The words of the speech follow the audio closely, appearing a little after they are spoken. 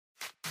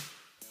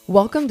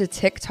Welcome to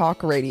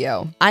TikTok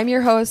Radio. I'm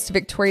your host,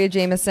 Victoria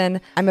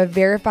Jameson. I'm a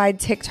verified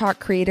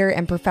TikTok creator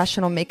and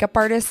professional makeup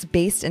artist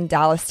based in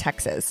Dallas,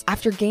 Texas.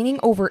 After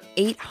gaining over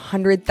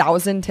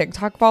 800,000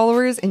 TikTok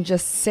followers in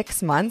just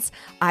 6 months,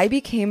 I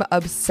became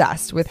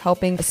obsessed with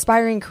helping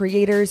aspiring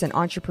creators and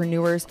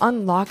entrepreneurs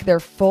unlock their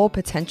full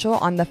potential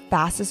on the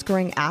fastest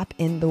growing app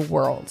in the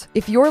world.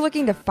 If you're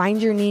looking to find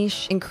your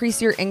niche,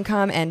 increase your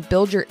income, and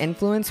build your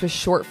influence with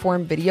short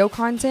form video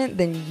content,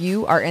 then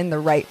you are in the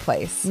right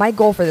place. My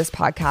goal for this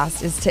podcast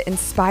is to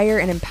inspire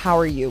and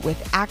empower you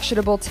with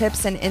actionable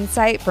tips and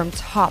insight from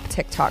top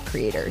TikTok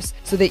creators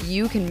so that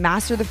you can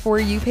master the For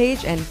You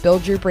page and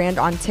build your brand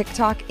on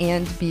TikTok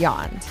and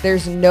beyond.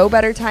 There's no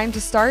better time to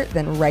start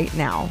than right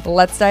now.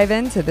 Let's dive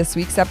into this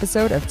week's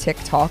episode of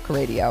TikTok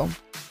Radio.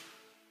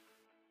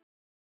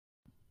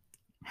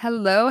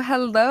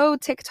 Hello,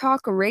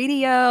 TikTok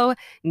Radio.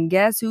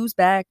 Guess who's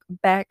back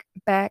again.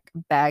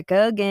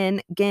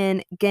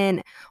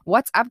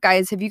 What's up,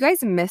 guys? Have you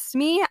guys missed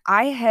me?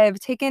 I have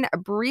taken a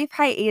brief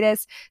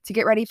hiatus to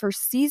get ready for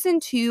season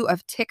 2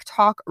 of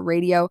TikTok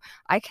Radio.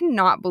 I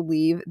cannot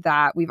believe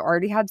that we've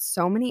already had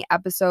so many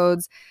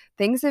episodes.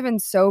 Things have been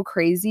so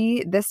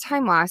crazy. This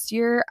time last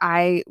year,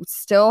 I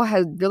still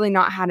had really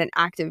not had an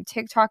active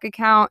TikTok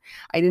account.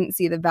 I didn't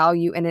see the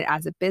value in it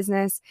as a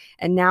business.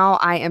 And now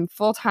I am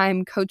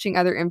full-time coaching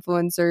other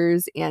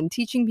influencers and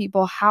teaching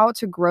people how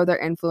to grow their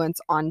influence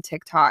on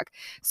TikTok.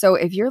 So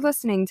if you're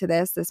listening to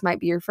this might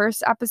be your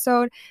first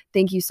episode.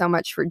 Thank you so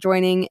much for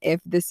joining. If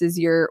this is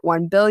your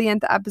 1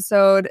 billionth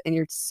episode and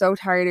you're so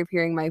tired of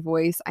hearing my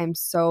voice, I'm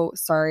so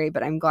sorry,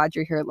 but I'm glad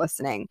you're here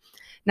listening.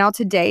 Now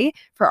today,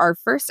 for our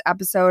first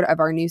episode of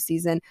our new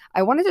season,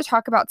 I wanted to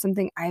talk about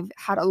something I've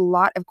had a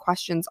lot of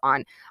questions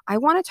on. I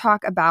want to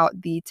talk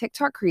about the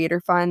TikTok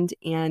Creator Fund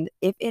and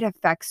if it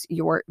affects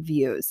your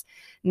views.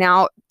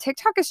 Now,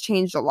 TikTok has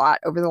changed a lot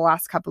over the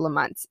last couple of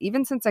months.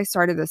 Even since I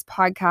started this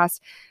podcast,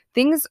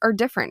 things are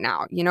different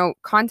now.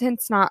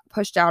 Content's not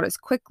pushed out as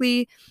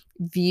quickly.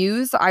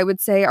 Views, I would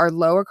say, are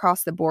low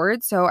across the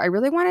board. So I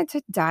really wanted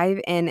to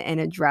dive in and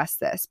address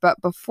this.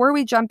 But before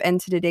we jump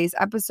into today's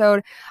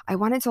episode, I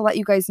wanted to let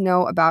you guys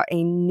know about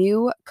a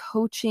new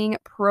coaching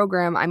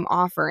program I'm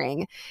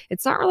offering.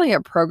 It's not really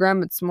a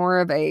program, it's more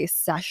of a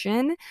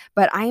session,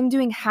 but I am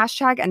doing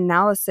hashtag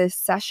analysis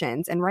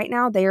sessions. And right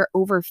now they are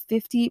over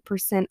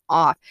 50%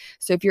 off.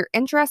 So if you're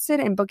interested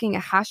in booking a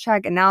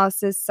hashtag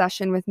analysis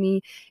session with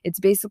me,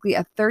 it's basically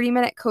a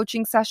 30-minute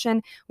coaching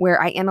session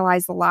where I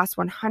analyze the last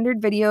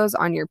 100 videos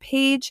on your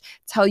page,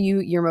 tell you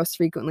your most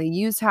frequently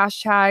used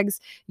hashtags,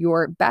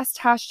 your best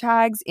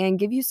hashtags, and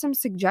give you some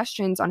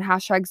suggestions on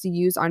hashtags to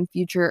use on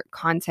future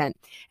content.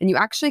 And you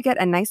actually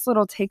get a nice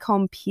little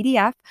take-home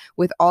PDF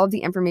with all of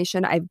the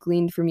information I've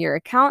gleaned from your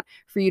account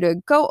for you to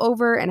go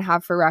over and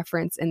have for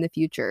reference in the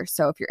future.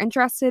 So if you're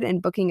interested in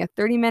booking a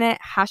 30-minute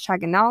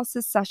hashtag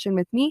analysis session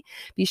with me,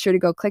 be sure to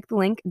go click the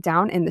link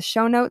down in the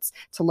show notes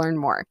to learn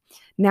more.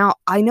 Now,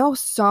 I know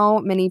so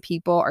many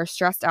people are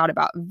stressed out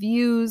about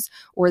views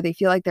or they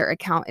feel like their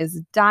account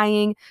is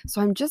dying.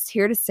 So I'm just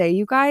here to say,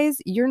 you guys,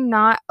 you're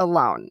not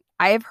alone.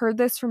 I have heard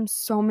this from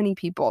so many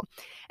people.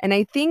 And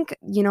I think,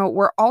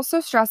 we're also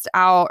stressed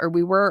out, or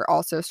we were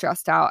also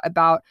stressed out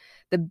about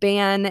the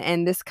ban,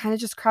 and this kind of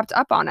just crept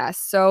up on us.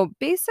 So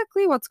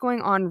basically what's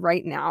going on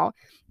right now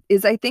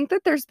is I think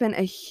that there's been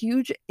a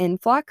huge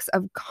influx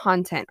of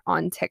content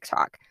on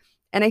TikTok.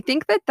 And I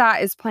think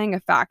that is playing a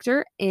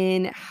factor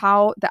in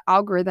how the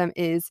algorithm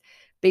is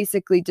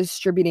basically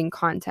distributing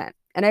content.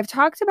 And I've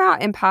talked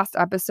about in past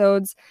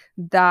episodes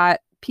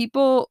that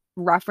people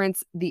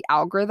reference the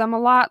algorithm a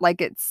lot,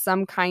 like it's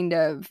some kind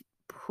of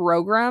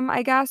program,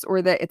 I guess, or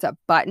that it's a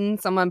button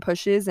someone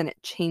pushes and it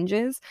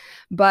changes.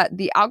 But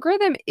the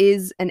algorithm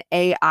is an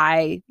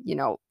AI,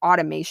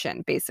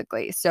 automation,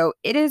 basically. So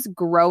it is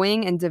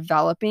growing and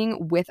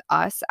developing with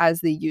us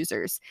as the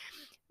users.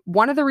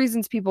 One of the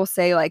reasons people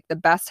say like the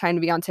best time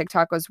to be on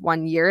TikTok was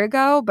 1 year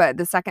ago, but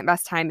the second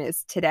best time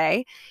is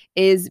today,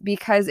 is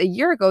because a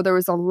year ago there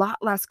was a lot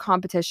less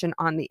competition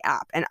on the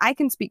app. And I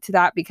can speak to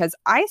that because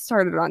I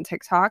started on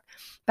TikTok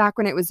back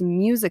when it was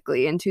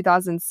Musical.ly in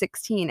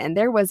 2016, and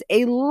there was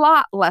a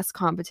lot less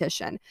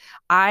competition.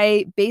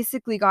 I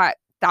basically got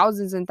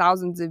thousands and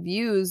thousands of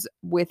views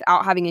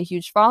without having a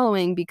huge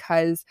following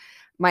because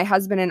my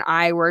husband and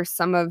I were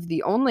some of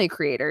the only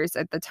creators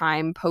at the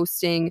time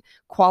posting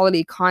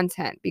quality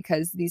content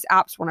because these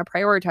apps want to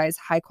prioritize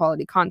high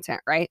quality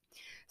content, right?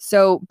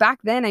 So back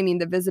then,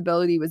 the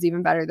visibility was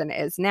even better than it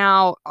is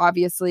now.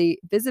 Obviously,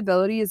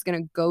 visibility is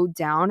going to go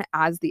down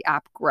as the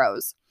app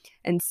grows.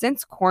 And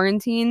since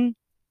quarantine,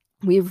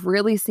 we've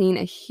really seen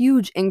a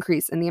huge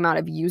increase in the amount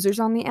of users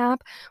on the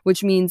app,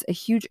 which means a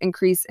huge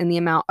increase in the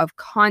amount of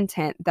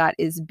content that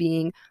is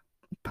being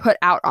put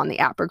out on the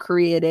app or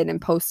created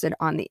and posted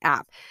on the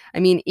app.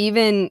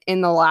 Even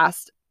in the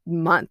last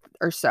month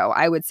or so,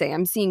 I would say.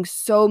 I'm seeing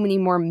so many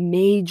more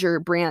major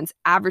brands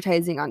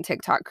advertising on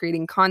TikTok,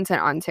 creating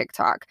content on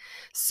TikTok.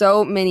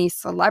 So many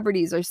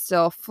celebrities are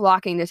still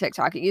flocking to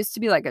TikTok. It used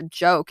to be like a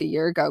joke a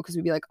year ago because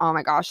we'd be like, oh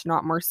my gosh,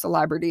 not more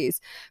celebrities.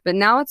 But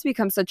now it's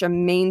become such a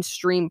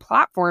mainstream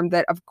platform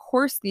that, of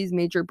course, these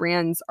major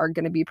brands are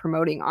going to be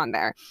promoting on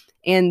there.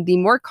 And the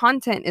more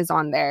content is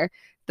on there,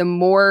 the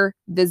more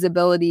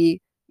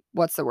visibility,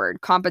 what's the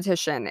word,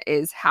 competition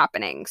is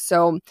happening.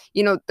 So,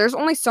 there's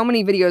only so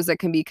many videos that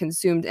can be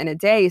consumed in a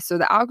day. So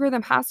the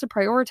algorithm has to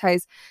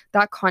prioritize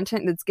that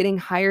content that's getting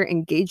higher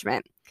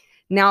engagement.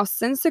 Now,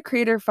 since the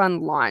Creator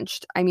Fund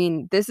launched, I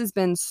mean, this has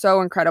been so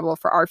incredible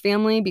for our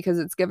family because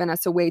it's given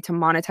us a way to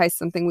monetize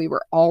something we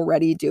were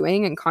already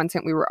doing and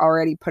content we were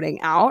already putting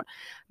out.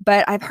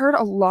 But I've heard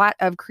a lot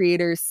of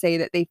creators say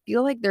that they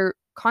feel like their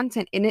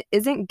content in it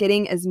isn't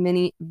getting as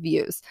many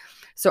views.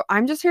 So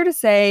I'm just here to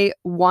say,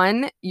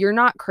 one, you're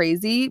not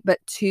crazy, but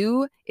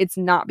two, it's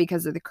not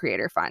because of the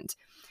Creator Fund.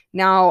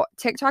 Now,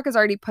 TikTok has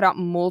already put out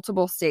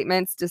multiple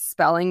statements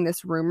dispelling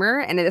this rumor,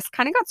 and it has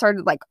kind of got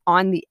started like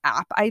on the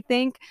app, I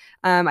think.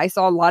 I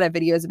saw a lot of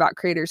videos about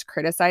creators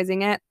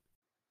criticizing it.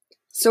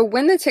 So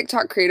when the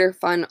TikTok Creator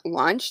Fund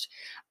launched,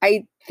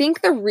 I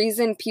think the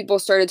reason people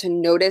started to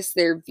notice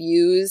their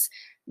views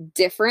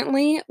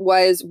differently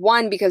was,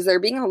 one, because they're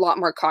being a lot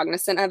more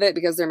cognizant of it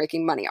because they're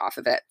making money off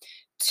of it.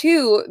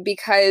 Two,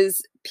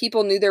 because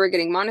people knew they were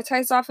getting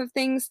monetized off of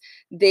things,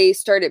 they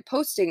started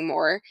posting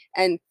more.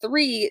 And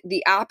three,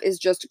 the app is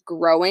just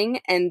growing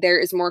and there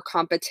is more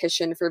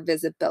competition for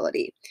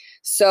visibility.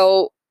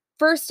 So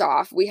first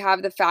off, we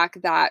have the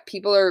fact that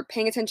people are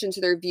paying attention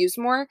to their views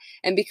more.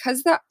 And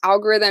because the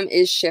algorithm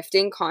is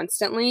shifting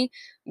constantly,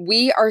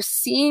 we are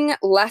seeing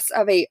less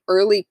of a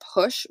early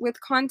push with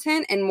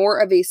content and more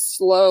of a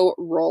slow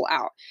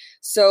rollout.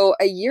 So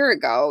a year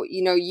ago,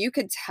 you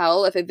could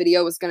tell if a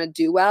video was going to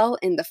do well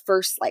in the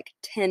first like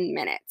 10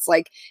 minutes.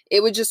 Like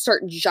it would just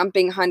start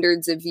jumping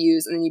hundreds of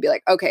views and then you'd be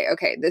like, okay,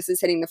 this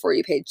is hitting the For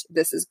You page.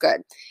 This is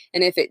good.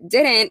 And if it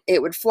didn't,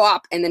 it would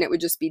flop and then it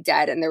would just be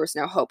dead and there was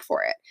no hope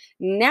for it.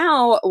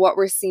 Now what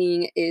we're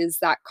seeing is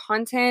that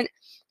content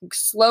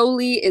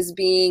slowly is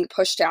being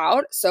pushed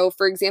out. So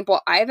for example,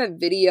 I have a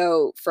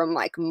video from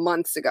like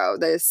months ago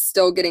that is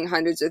still getting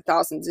hundreds of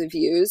thousands of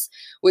views,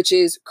 which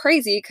is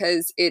crazy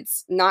because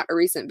it's not a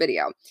recent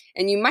video.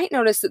 And you might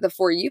notice that the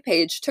For You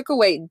page took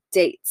away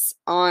dates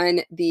on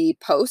the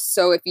post.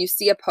 So if you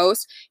see a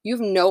post, you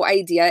have no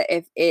idea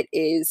if it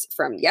is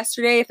from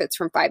yesterday, if it's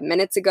from 5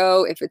 minutes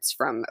ago, if it's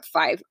from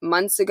 5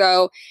 months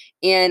ago.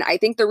 And I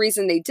think the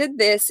reason they did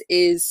this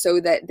is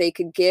so that they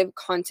could give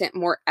content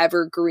more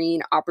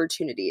evergreen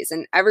opportunities.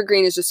 And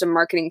evergreen is just a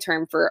marketing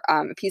term for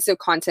a piece of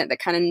content that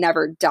kind of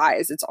never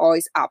dies. It's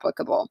always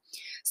applicable.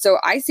 So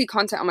I see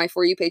content on my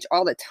For You page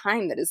all the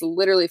time that is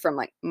literally from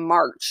like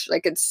March.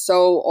 Like it's so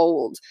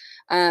old.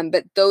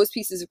 But those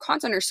pieces of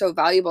content are so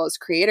valuable as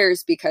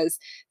creators because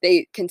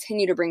they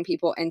continue to bring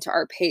people into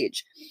our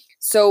page.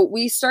 So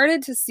we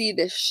started to see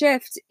this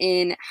shift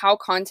in how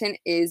content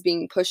is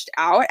being pushed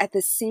out at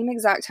the same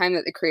exact time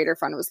that the Creator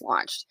Fund was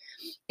launched.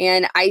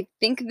 And I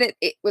think that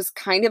it was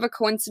kind of a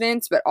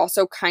coincidence, but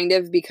also kind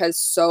of because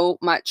so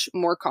much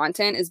more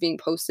content is being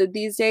posted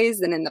these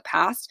days than in the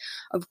past.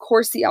 Of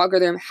course, the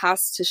algorithm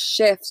has to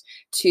shift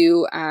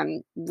to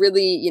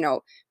really,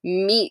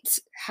 meet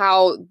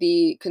how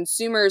the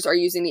consumers are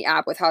using the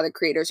app with how the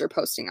creators are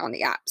posting on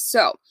the app.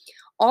 So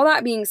all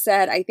that being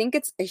said, I think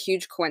it's a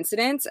huge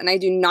coincidence, and I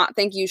do not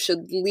think you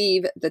should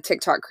leave the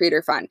TikTok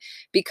Creator Fund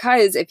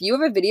because if you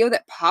have a video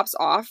that pops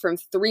off from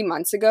 3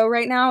 months ago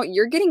right now,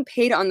 you're getting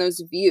paid on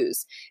those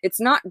views. It's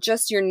not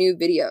just your new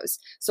videos.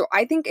 So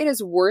I think it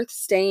is worth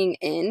staying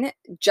in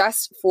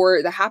just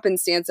for the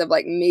happenstance of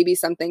like maybe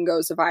something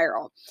goes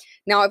viral.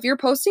 Now, if you're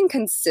posting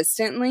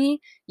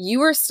consistently, you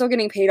are still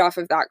getting paid off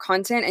of that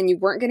content and you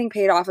weren't getting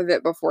paid off of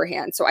it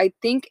beforehand. So I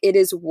think it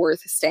is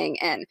worth staying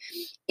in.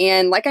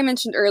 And like I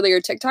mentioned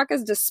earlier, TikTok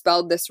has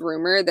dispelled this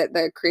rumor that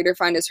the Creator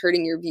Fund is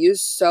hurting your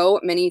views so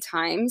many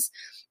times.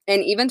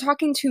 And even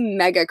talking to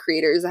mega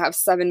creators that have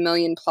 7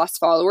 million plus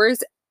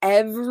followers,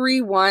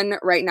 everyone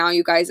right now,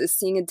 you guys, is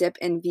seeing a dip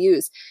in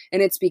views.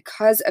 And it's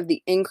because of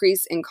the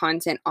increase in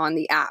content on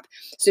the app.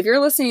 So if you're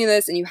listening to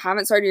this and you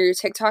haven't started your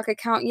TikTok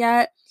account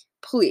yet,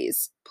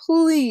 please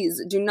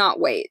do not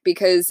wait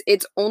because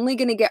it's only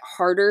going to get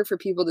harder for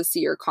people to see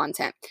your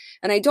content.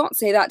 And I don't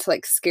say that to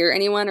like scare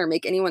anyone or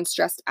make anyone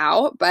stressed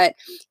out, but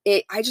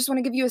I just want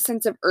to give you a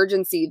sense of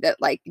urgency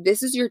that like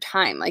this is your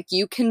time. Like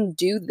you can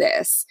do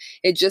this.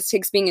 It just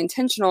takes being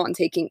intentional and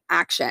taking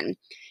action.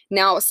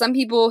 Now, some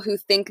people who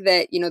think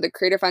that, the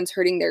Creator Fund's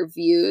hurting their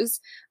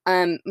views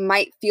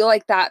might feel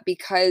like that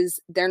because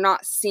they're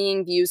not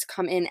seeing views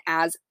come in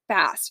as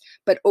fast.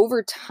 But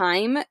over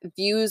time,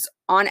 views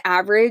on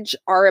average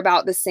are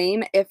about the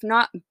same, if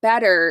not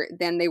better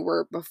than they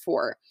were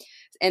before.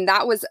 And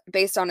that was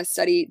based on a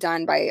study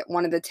done by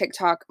one of the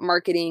TikTok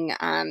marketing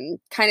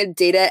kind of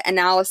data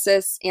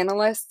analysts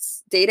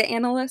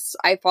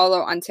I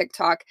follow on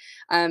TikTok.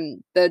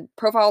 The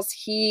profiles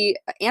he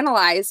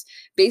analyzed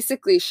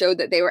basically showed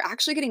that they were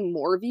actually getting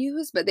more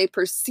views, but they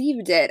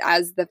perceived it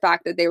as the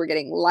fact that they were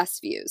getting less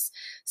views.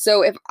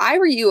 So if I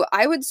were you,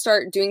 I would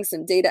start doing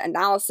some data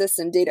analysis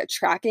and data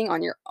tracking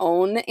on your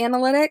own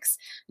analytics,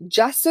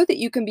 just so that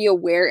you can be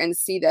aware and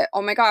see that,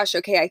 oh my gosh,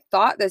 okay, I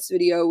thought this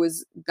video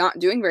was not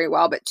doing very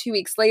well, but 2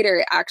 weeks later,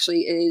 it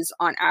actually is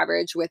on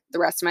average with the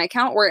rest of my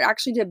account, or it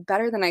actually did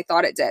better than I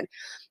thought it did.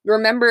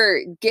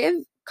 Remember, give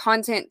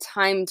content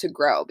time to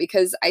grow,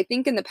 because I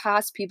think in the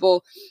past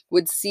people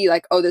would see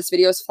like, oh, this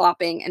video is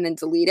flopping and then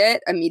delete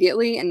it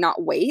immediately and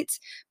not wait.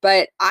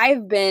 But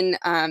I've been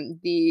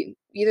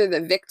either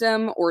the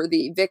victim or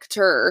the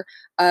victor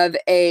of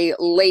a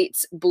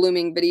late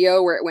blooming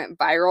video where it went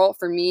viral.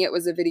 For me, it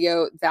was a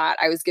video that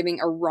I was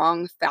giving a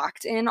wrong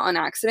fact in on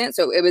accident.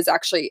 So it was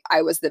actually,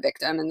 I was the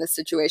victim in this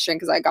situation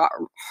because I got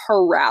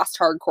harassed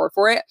hardcore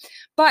for it.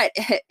 But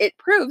it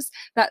proves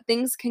that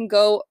things can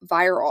go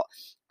viral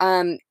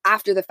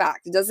after the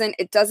fact.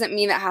 It doesn't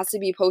mean it has to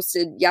be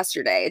posted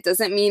yesterday. It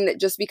doesn't mean that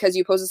just because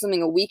you posted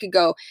something a week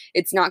ago,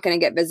 it's not going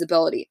to get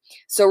visibility.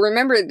 So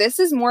remember, this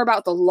is more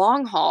about the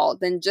long haul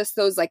than just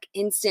those like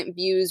instant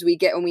views we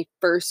get when we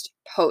first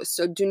post.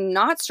 So do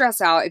not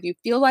stress out. If you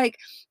feel like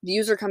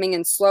views are coming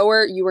in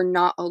slower, you are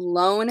not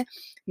alone.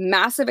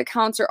 Massive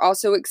accounts are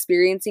also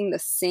experiencing the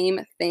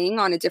same thing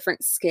on a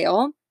different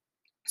scale.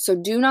 So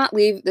do not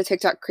leave the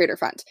TikTok Creator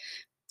Fund.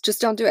 Just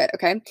don't do it,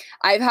 okay?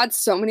 I've had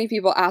so many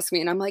people ask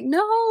me, and I'm like,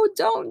 no,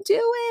 don't do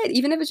it.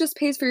 Even if it just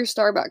pays for your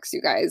Starbucks,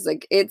 you guys.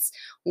 Like, it's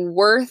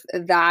worth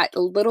that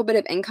little bit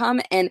of income.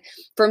 And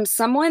from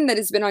someone that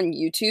has been on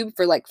YouTube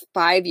for like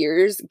 5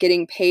 years,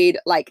 getting paid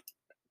like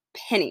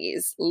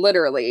pennies,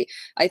 literally.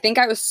 I think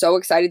I was so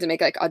excited to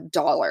make like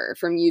 $1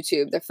 from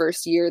YouTube the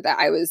first year that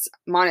I was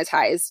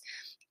monetized.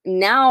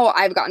 Now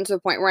I've gotten to the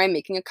point where I'm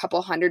making a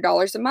couple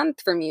 $100s a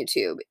month from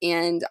YouTube,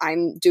 and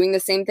I'm doing the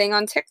same thing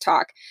on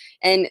TikTok.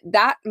 And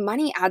that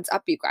money adds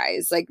up, you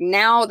guys. Like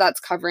now that's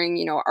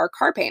covering, our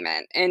car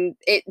payment, and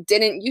it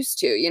didn't used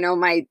to.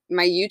 My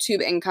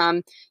YouTube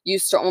income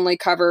used to only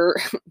cover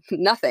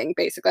nothing.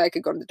 Basically, I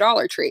could go to the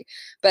Dollar Tree.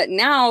 But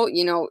now,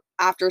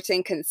 after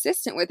staying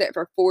consistent with it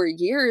for 4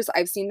 years,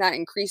 I've seen that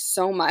increase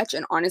so much.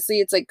 And honestly,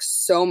 it's like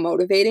so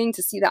motivating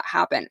to see that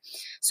happen.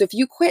 So if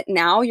you quit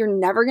now, you're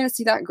never going to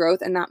see that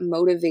growth and that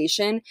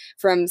motivation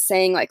from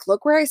saying like,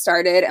 look where I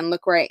started and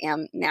look where I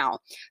am now.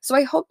 So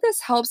I hope this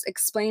helps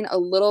explain a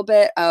little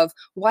bit of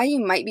why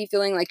you might be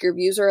feeling like your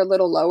views are a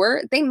little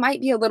lower. They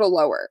might be a little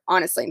lower.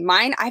 Honestly,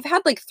 mine, I've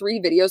had like 3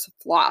 videos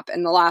flop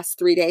in the last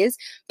 3 days,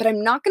 but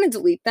I'm not going to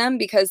delete them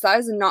because that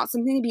is not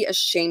something to be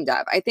ashamed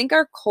of. I think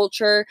our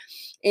culture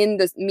in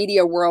the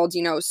media world,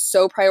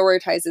 so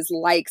prioritizes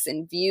likes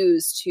and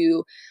views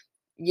to,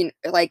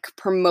 like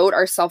promote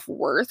our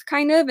self-worth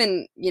kind of.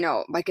 And,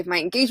 like if my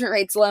engagement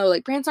rate's low,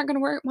 like brands aren't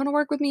going to want to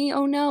work with me.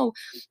 Oh no.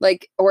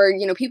 Like, or,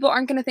 people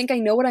aren't going to think I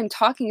know what I'm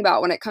talking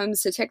about when it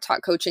comes to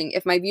TikTok coaching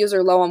if my views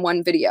are low on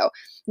one video.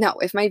 No,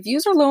 if my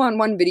views are low on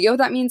one video,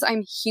 that means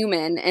I'm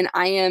human and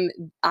I am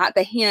at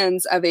the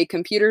hands of a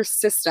computer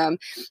system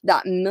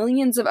that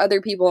millions of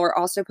other people are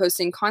also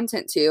posting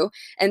content to.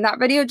 And that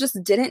video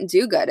just didn't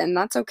do good, and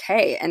that's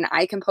okay. And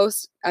I can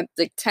post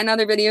like 10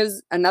 other videos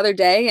another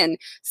day and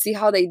see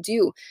how they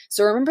do.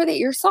 So remember that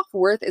your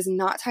self-worth is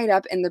not tied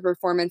up in the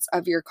performance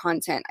of your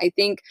content. I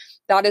think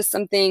that is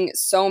something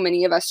so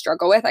many of us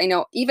struggle with. I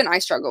know even I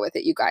struggle with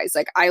it, you guys.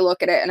 Like I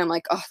look at it and I'm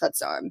like, oh, that's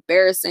so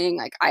embarrassing.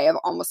 Like I have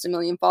almost 1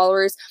 million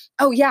followers.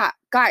 Oh yeah,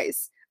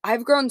 guys,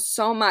 I've grown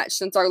so much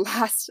since our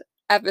last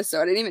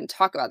episode. I didn't even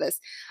talk about this.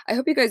 I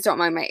hope you guys don't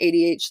mind my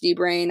ADHD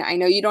brain. I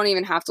know you don't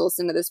even have to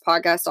listen to this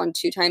podcast on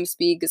 2 times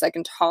speed because I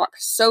can talk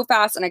so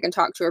fast and I can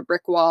talk to a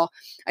brick wall.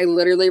 I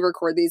literally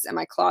record these in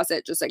my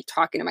closet, just like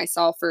talking to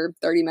myself for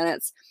 30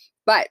 minutes.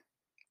 But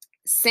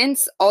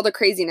since all the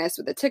craziness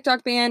with the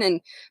TikTok ban, and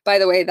by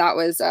the way, that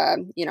was,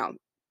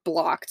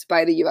 blocked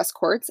by the US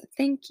courts.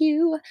 Thank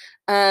you.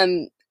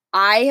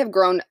 I have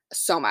grown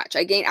so much.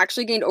 I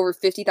actually gained over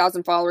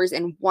 50,000 followers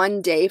in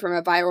 1 day from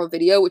a viral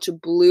video, which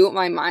blew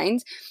my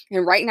mind.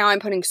 And right now I'm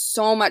putting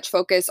so much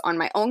focus on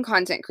my own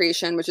content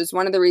creation, which is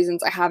one of the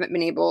reasons I haven't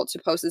been able to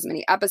post as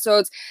many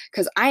episodes,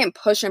 because I am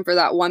pushing for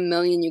that 1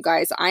 million, you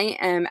guys. I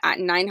am at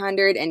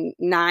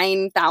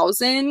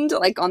 909,000,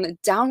 like on the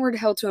downward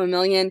hill to 1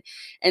 million.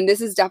 And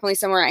this is definitely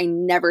somewhere I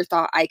never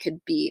thought I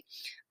could be.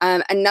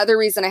 Another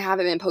reason I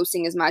haven't been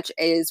posting as much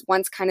is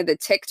once kind of the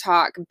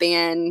TikTok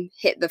ban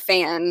hit the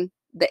fan,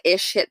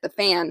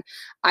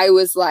 I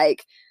was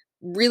like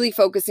really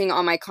focusing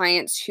on my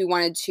clients who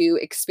wanted to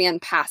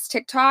expand past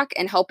TikTok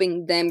and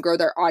helping them grow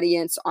their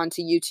audience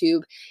onto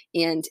YouTube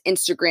and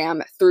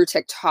Instagram through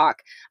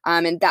TikTok.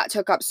 And that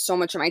took up so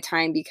much of my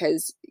time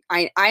because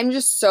I'm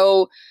just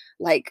so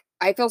like,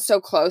 I feel so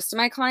close to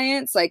my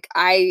clients. Like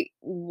I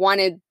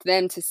wanted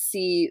them to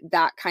see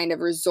that kind of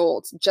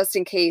result just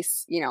in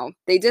case,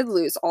 they did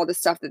lose all the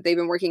stuff that they've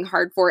been working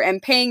hard for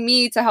and paying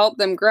me to help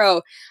them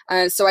grow.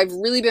 So I've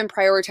really been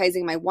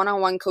prioritizing my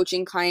one-on-one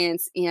coaching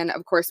clients and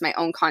of course my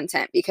own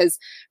content, because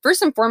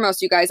first and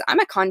foremost, you guys, I'm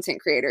a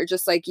content creator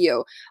just like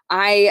you.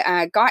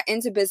 I got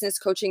into business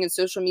coaching and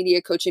social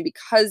media coaching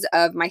because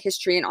of my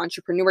history in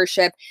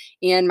entrepreneurship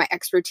and my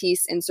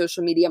expertise in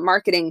social media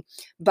marketing.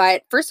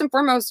 But first and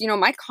foremost,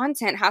 my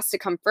content has to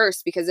come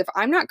first, because if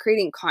I'm not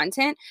creating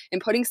content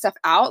and putting stuff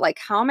out, like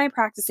how am I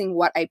practicing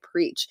what I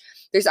preach?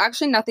 There's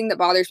actually nothing that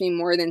bothers me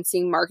more than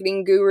seeing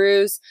marketing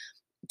gurus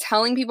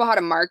telling people how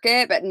to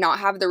market, but not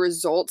have the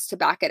results to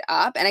back it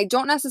up. And I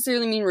don't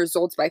necessarily mean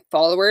results by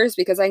followers,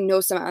 because I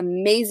know some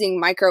amazing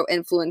micro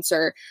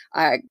influencer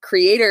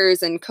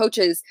creators and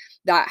coaches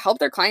that help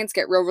their clients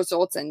get real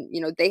results. And,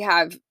 they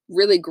have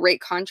really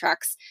great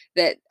contracts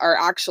that are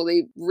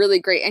actually really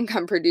great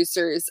income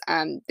producers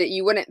that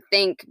you wouldn't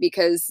think,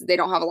 because they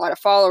don't have a lot of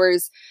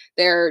followers,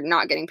 they're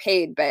not getting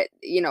paid. But,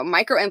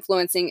 micro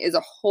influencing is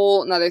a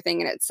whole nother thing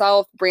in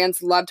itself.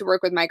 Brands love to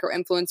work with micro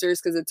influencers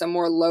because it's a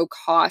more low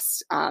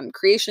cost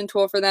creation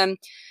tool for them,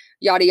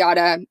 yada,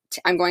 yada.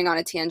 I'm going on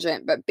a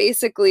tangent, but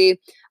basically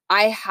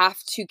I have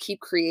to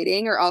keep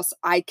creating or else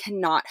I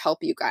cannot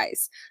help you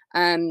guys.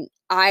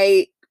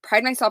 I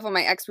pride myself on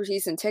my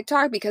expertise in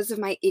TikTok because of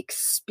my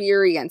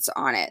experience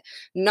on it,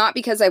 not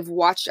because I've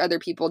watched other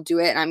people do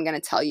it and I'm going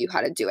to tell you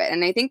how to do it.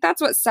 And I think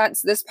that's what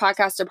sets this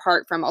podcast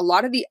apart from a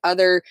lot of the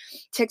other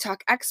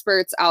TikTok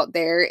experts out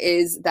there,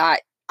 is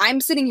that I'm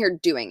sitting here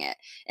doing it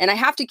and I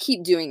have to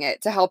keep doing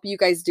it to help you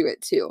guys do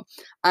it too.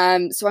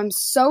 So I'm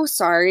so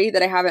sorry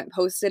that I haven't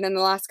posted in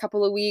the last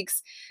couple of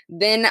weeks.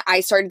 Then I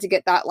started to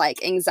get that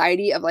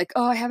anxiety of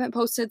oh, I haven't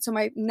posted, so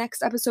my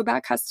next episode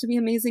back has to be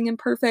amazing and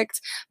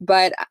perfect.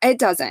 But it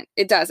doesn't.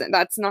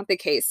 That's not the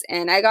case.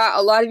 And I got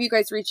a lot of you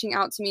guys reaching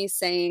out to me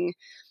saying,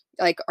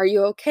 are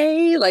you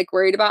okay?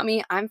 Worried about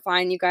me? I'm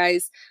fine, you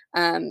guys.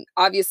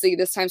 Obviously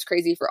this time's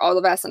crazy for all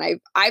of us. And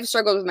I've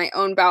struggled with my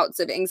own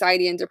bouts of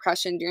anxiety and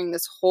depression during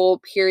this whole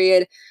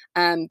period.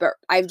 But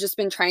I've just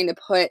been trying to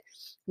put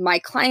my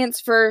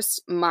clients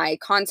first, my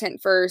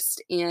content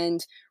first,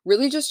 and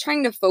really just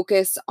trying to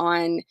focus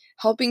on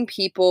helping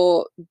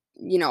people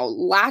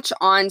latch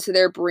on to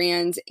their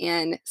brand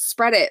and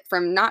spread it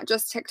from not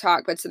just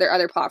TikTok, but to their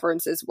other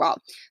platforms as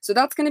well. So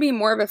that's going to be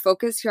more of a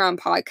focus here on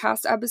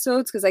podcast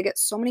episodes, because I get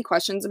so many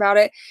questions about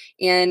it.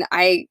 And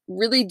I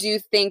really do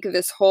think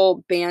this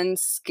whole ban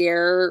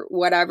scare,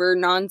 whatever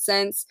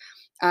nonsense,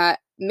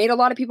 made a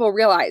lot of people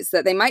realize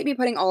that they might be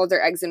putting all of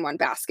their eggs in one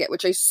basket,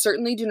 which I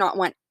certainly do not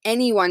want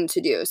anyone to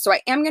do. So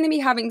I am going to be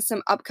having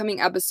some upcoming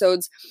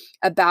episodes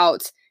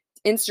about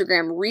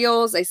Instagram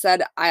Reels. I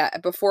said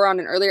before on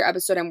an earlier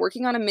episode, I'm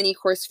working on a mini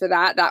course for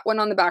that. That went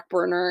on the back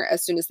burner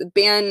as soon as the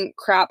ban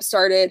crap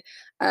started.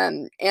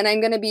 And I'm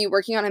going to be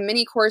working on a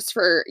mini course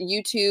for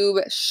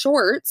YouTube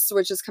Shorts,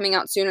 which is coming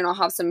out soon. And I'll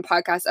have some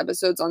podcast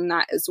episodes on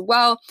that as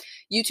well.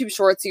 YouTube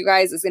Shorts, you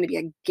guys, is going to be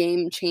a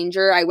game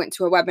changer. I went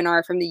to a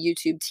webinar from the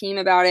YouTube team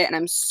about it, and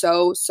I'm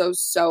so, so,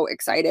 so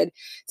excited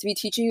to be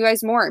teaching you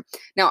guys more.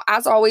 Now,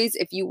 as always,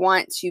 if you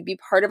want to be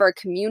part of our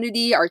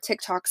community, our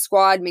TikTok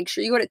squad, make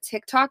sure you go to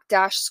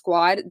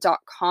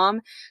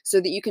tiktok-squad.com so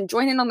that you can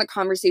join in on the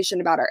conversation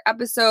about our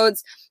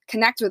episodes,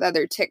 connect with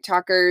other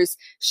TikTokers,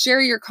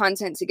 share your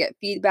content to get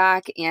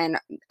feedback, and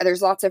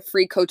there's lots of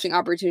free coaching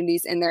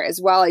opportunities in there as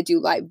well. I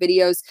do live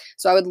videos,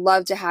 so I would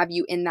love to have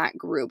you in that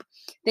group.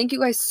 Thank you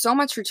guys so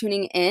much for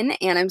tuning in,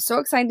 and I'm so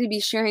excited to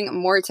be sharing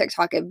more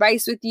TikTok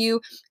advice with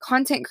you,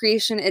 content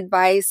creation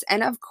advice,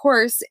 and of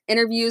course,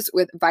 interviews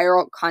with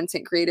viral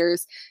content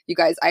creators. You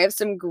guys, I have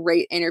some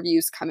great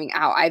interviews coming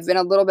out. I've been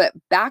a little bit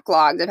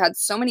backlogged. I've had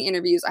so many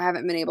interviews, I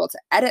haven't been able to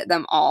edit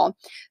them all.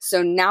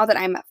 So now that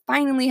I'm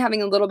finally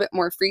having a little bit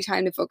more free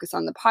time to focus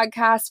on the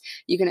podcast,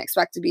 you can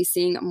expect to be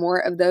seeing more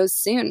of those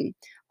soon.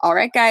 All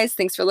right, guys,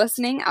 thanks for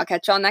listening. I'll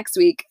catch y'all next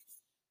week.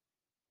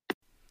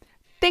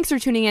 Thanks for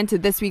tuning in to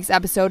this week's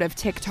episode of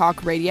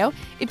TikTok Radio.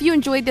 If you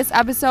enjoyed this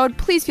episode,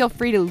 please feel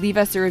free to leave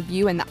us a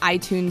review in the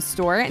iTunes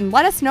store and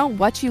let us know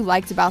what you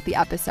liked about the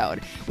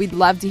episode. We'd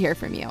love to hear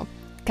from you.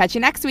 Catch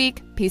you next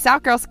week. Peace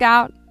out, Girl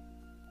Scout.